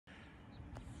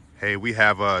Hey, we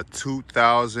have a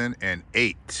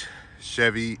 2008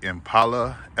 Chevy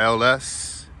Impala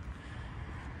LS.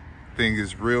 Thing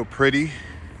is real pretty.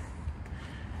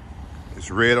 It's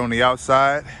red on the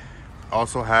outside.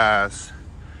 Also has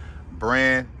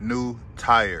brand new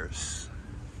tires.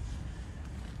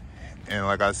 And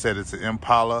like I said, it's an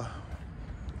Impala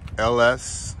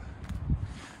LS.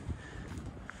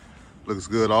 Looks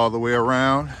good all the way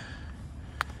around.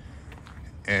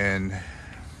 And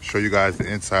show you guys the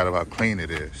inside of how clean it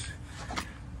is.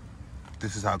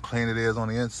 This is how clean it is on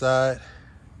the inside.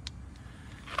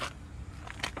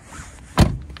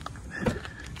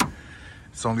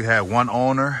 It's only had one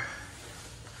owner,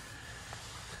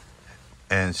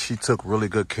 and she took really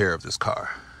good care of this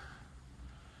car.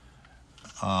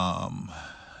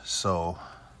 So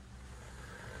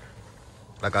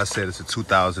like I said, it's a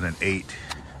 2008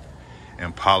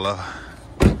 Impala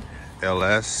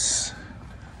LS.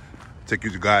 Take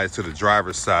you guys to the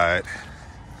driver's side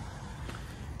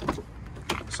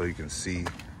so you can see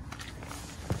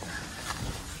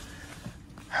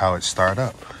how it started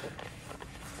up.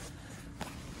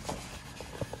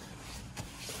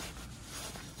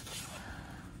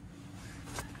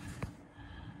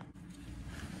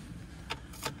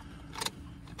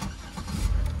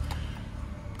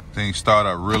 Things start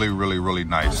up really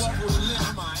nice.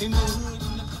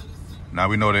 Now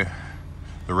we know that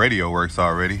the radio works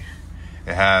already.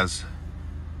 It has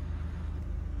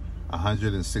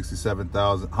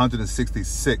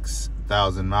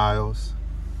 166,000 miles.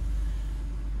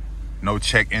 No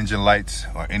check engine lights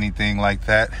or anything like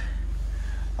that. Like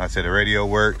I said, the radio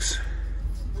works.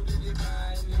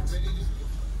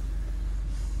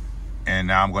 And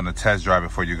now I'm gonna test drive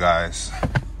it for you guys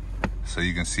so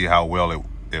you can see how well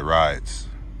it rides.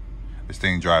 This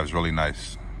thing drives really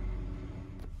nice.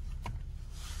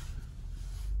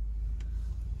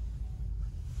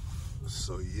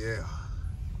 So yeah,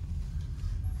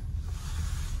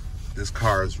 this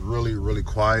car is really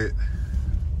quiet,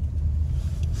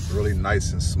 really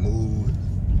nice and smooth.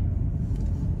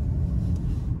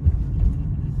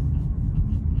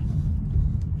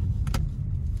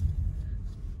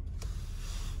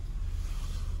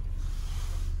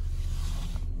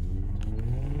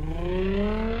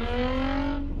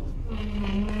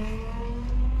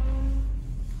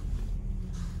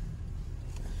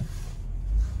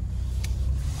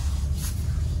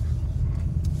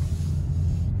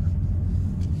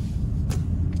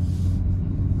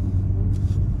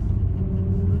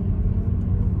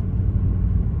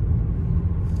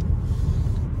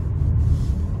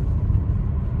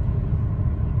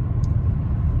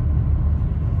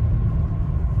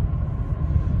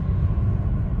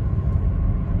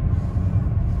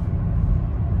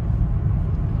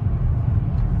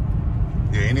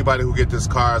 Anybody who get this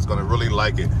car is gonna really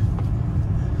like it.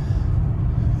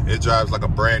 It drives like a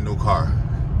brand new car.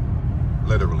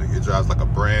 Literally, it drives like a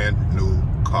brand new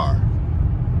car.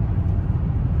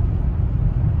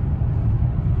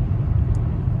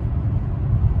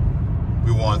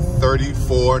 We want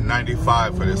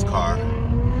 $34.95 for this car.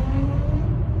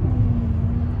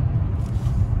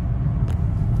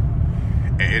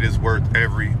 And it is worth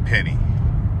every penny.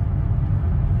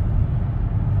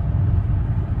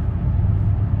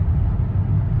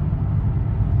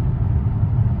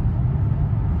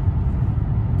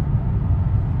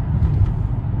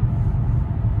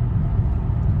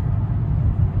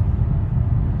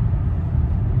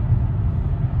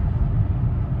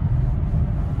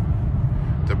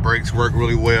 The brakes work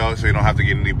really well, so you don't have to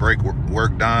get any brake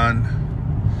work done.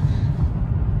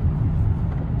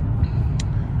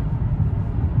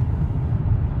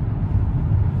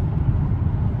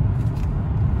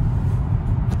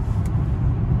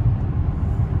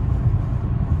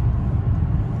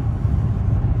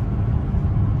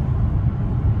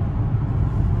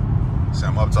 So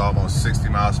I'm up to almost 60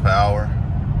 miles per hour,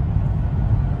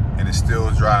 and it's still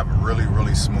driving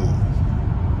really smooth.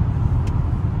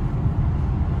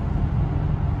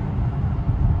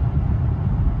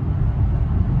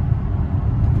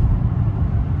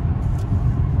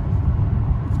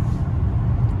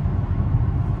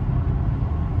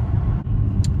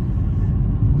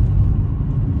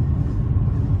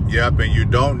 Yep, and you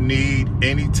don't need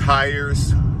any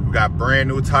tires. We got brand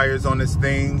new tires on this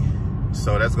thing,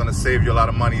 so that's gonna save you a lot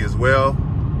of money as well.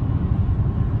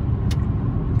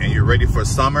 And you're ready for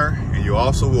summer, and you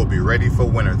also will be ready for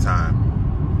winter time.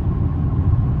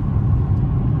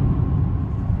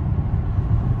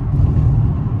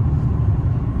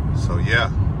 So yeah,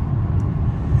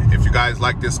 if you guys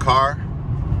like this car,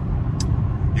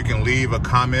 you can leave a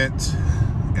comment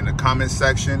in the comment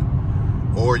section,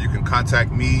 or you can contact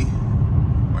me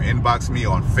or inbox me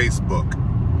on Facebook.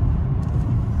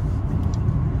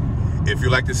 If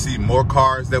you'd like to see more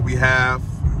cars that we have,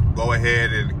 go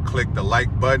ahead and click the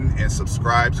like button and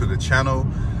subscribe to the channel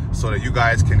so that you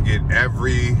guys can get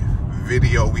every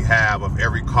video we have of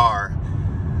every car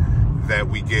that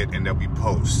we get and that we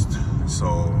post.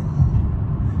 So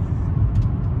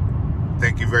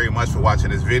thank you very much for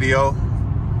watching this video.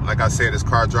 Like I said, this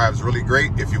car drives really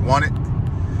great. If you want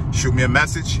it, shoot me a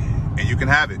message and you can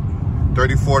have it.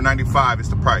 $34.95 is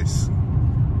the price.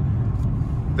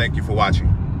 Thank you for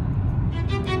watching.